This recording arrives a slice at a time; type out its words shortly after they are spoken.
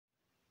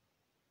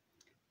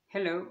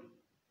Hello,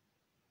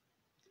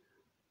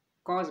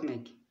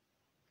 cosmic,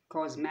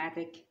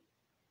 cosmetic,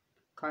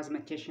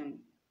 cosmetician,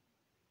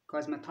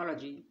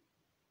 cosmetology,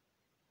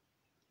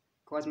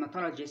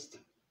 cosmetologist,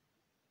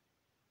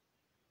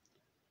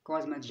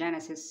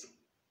 cosmogenesis,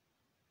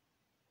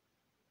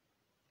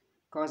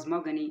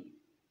 cosmogony,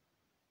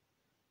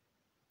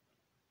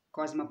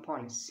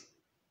 cosmopolis,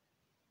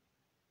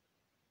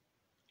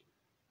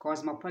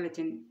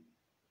 cosmopolitan,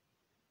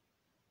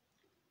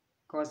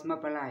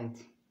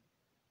 cosmopolite.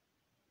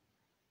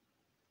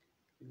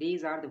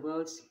 These are the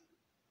words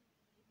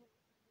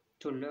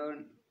to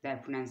learn their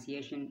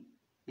pronunciation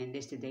in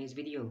this today's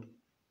video.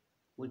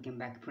 Welcome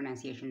back,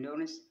 pronunciation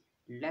learners.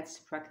 Let's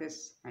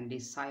practice and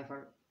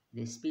decipher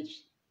the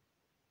speech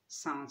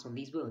sounds of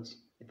these words.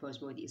 The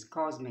first word is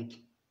cosmic.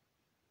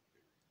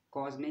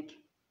 Cosmic,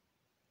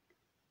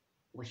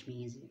 which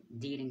means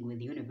dealing with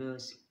the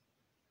universe.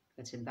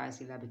 It's a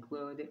disyllabic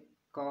word.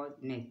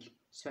 Cosmic.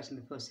 Stressing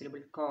the first syllable.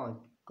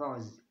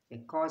 Cause. A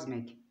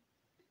cosmic.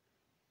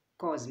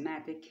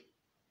 Cosmetic,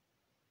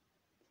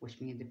 which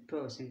means the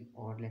person,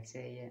 or let's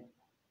say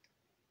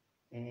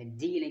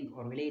dealing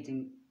or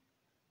relating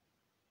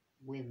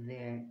with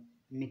the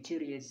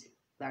materials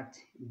that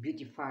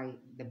beautify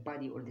the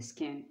body or the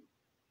skin.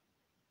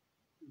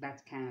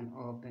 That kind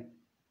of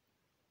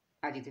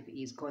adjective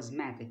is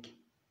cosmetic.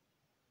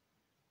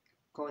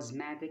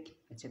 Cosmetic,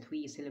 it's a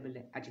three-syllable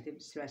adjective.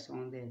 Stress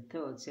on the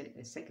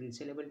second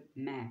syllable.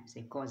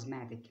 Say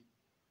cosmetic.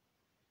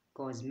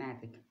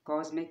 Cosmetic.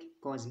 Cosmic,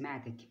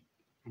 cosmetic.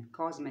 And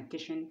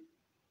cosmetician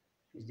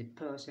is the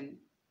person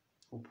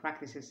who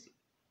practices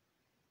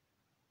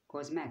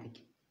cosmetic.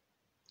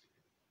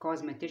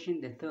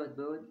 Cosmetician, the third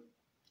word,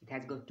 it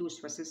has got two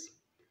stresses.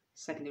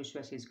 Secondary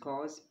stress is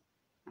cause,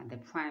 and the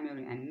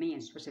primary and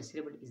main stress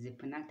syllable is the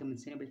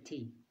penultimate syllable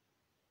T.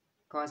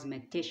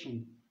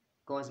 Cosmetician,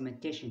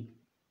 cosmetician,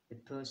 the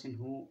person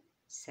who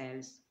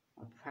sells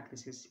or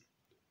practices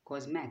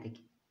cosmetic.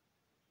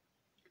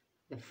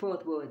 The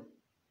fourth word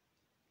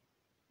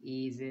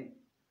is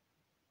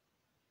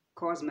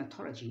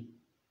cosmetology.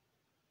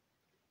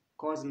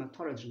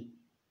 Cosmetology.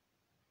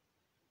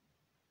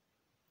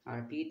 I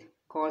repeat,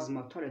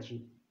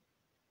 cosmetology.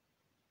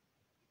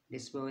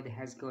 This word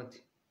has got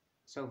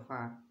so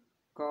far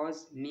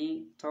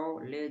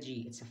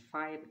cosmetology. It's a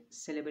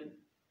five-syllable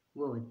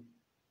word.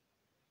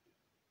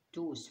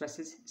 Two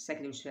stresses.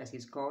 Secondary stress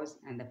is cause,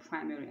 and the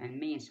primary and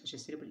main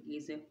stress syllable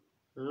is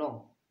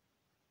law.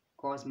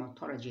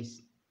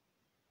 Cosmetologist,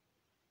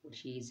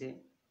 which is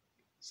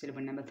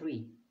syllable number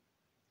 3.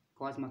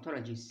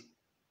 Cosmetologist.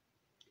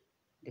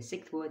 The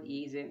sixth word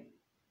is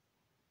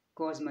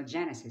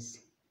cosmogenesis.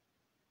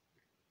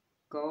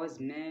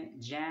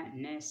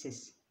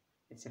 Cosmogenesis.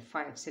 It's a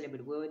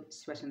five-syllable word,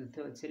 stress on the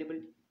third syllable,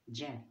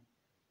 J.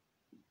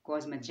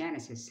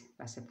 Cosmogenesis,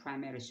 that's the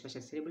primary stress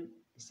syllable.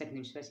 The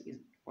secondary stress is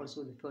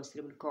also the first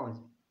syllable,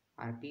 cause.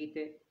 I repeat,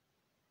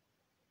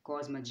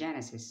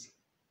 cosmogenesis,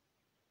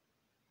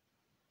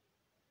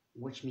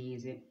 which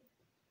means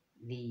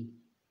the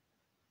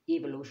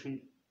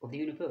evolution of the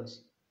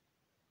universe.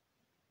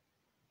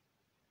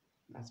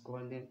 That's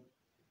called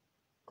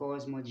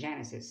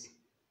cosmogenesis.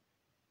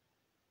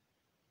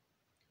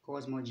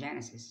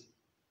 Cosmogenesis.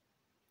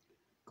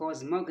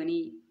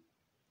 Cosmogony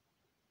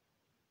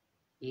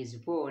is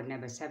word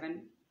number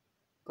 7.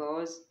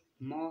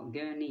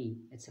 Cosmogony.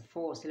 It's a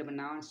 4-syllable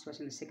noun,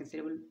 stressing the second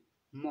syllable,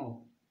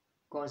 mo.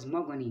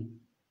 Cosmogony.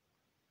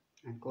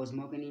 And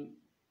cosmogony,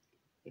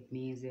 it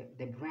means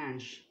the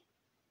branch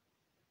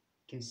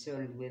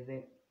concerned with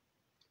the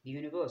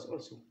universe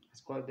also.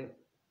 It's called the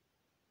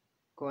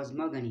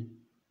cosmogony.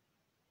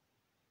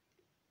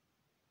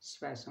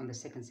 Stress on the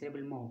second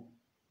syllable, mo.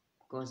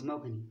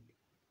 Cosmogony.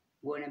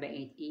 Word number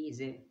 8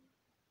 is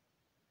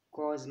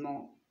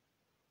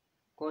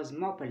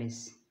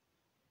cosmopolis.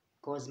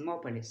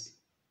 Cosmopolis,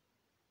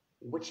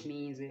 which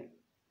means a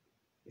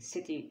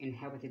city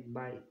inhabited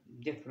by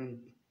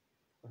different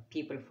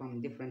people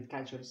from different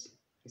cultures,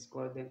 is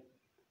called the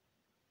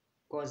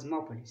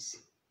cosmopolis.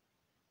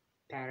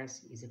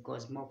 Paris is a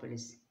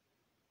cosmopolis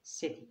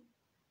city.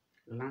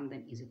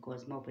 London is a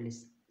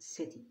cosmopolis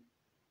city.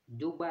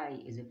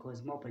 Dubai is a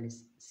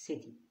cosmopolis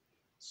city.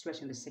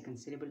 Stress on the second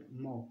syllable,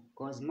 more.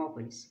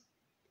 Cosmopolis.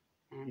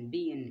 And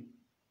being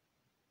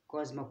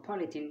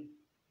cosmopolitan,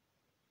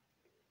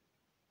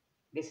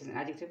 this is an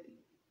adjective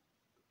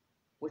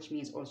which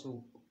means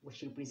also,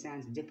 which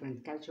represents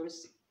different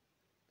cultures.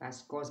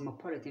 That's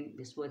cosmopolitan.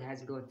 This word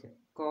has got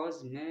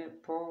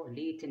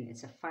cosmopolitan.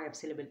 It's a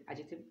 5-syllable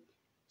adjective.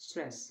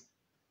 Stress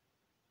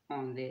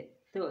on the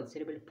third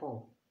syllable,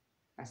 po.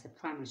 That's the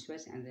primary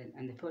stress, and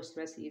the first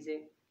stress is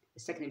the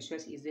secondary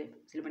stress is the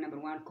syllable number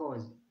 1,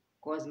 cause.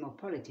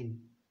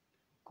 Cosmopolitan.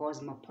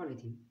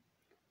 Cosmopolitan.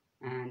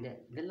 And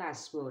the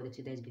last word of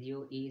today's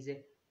video is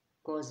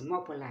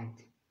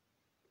cosmopolite.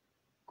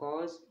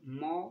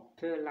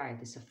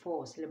 Cosmopolite. It's a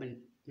 4-syllable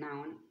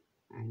noun,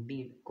 and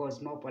being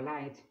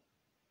cosmopolite,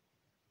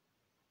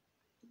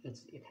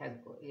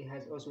 it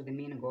has also the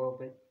meaning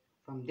of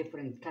from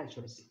different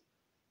cultures.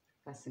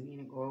 That's the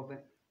meaning of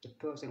the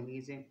person who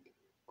is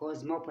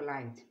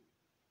cosmopolite.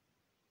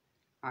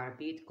 I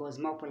repeat,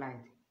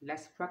 cosmopolite.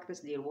 Let's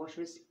practice, dear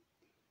watchers,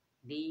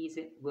 these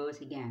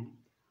words again.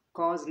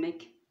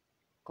 Cosmic,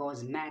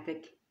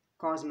 cosmetic,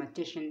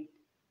 cosmetician,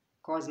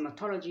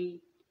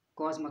 cosmetology,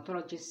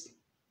 cosmetologist,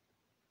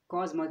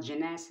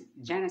 cosmogenesis,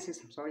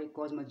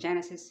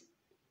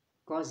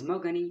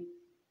 cosmogony,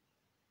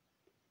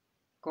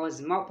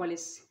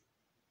 cosmopolis,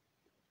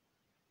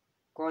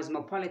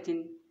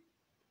 cosmopolitan,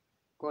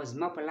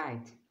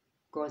 cosmopolite,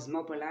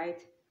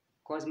 cosmopolite,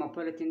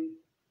 cosmopolitan,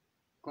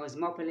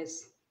 cosmopolis,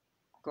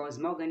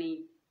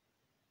 cosmogony,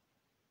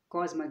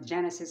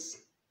 cosmogenesis,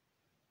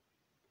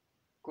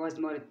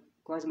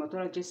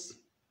 cosmetologist,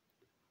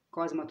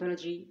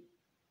 cosmetology,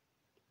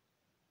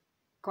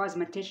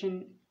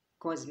 cosmetician,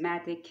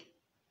 cosmetic,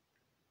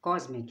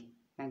 cosmic.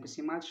 Thank you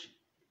so much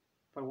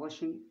for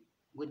watching.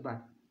 Goodbye.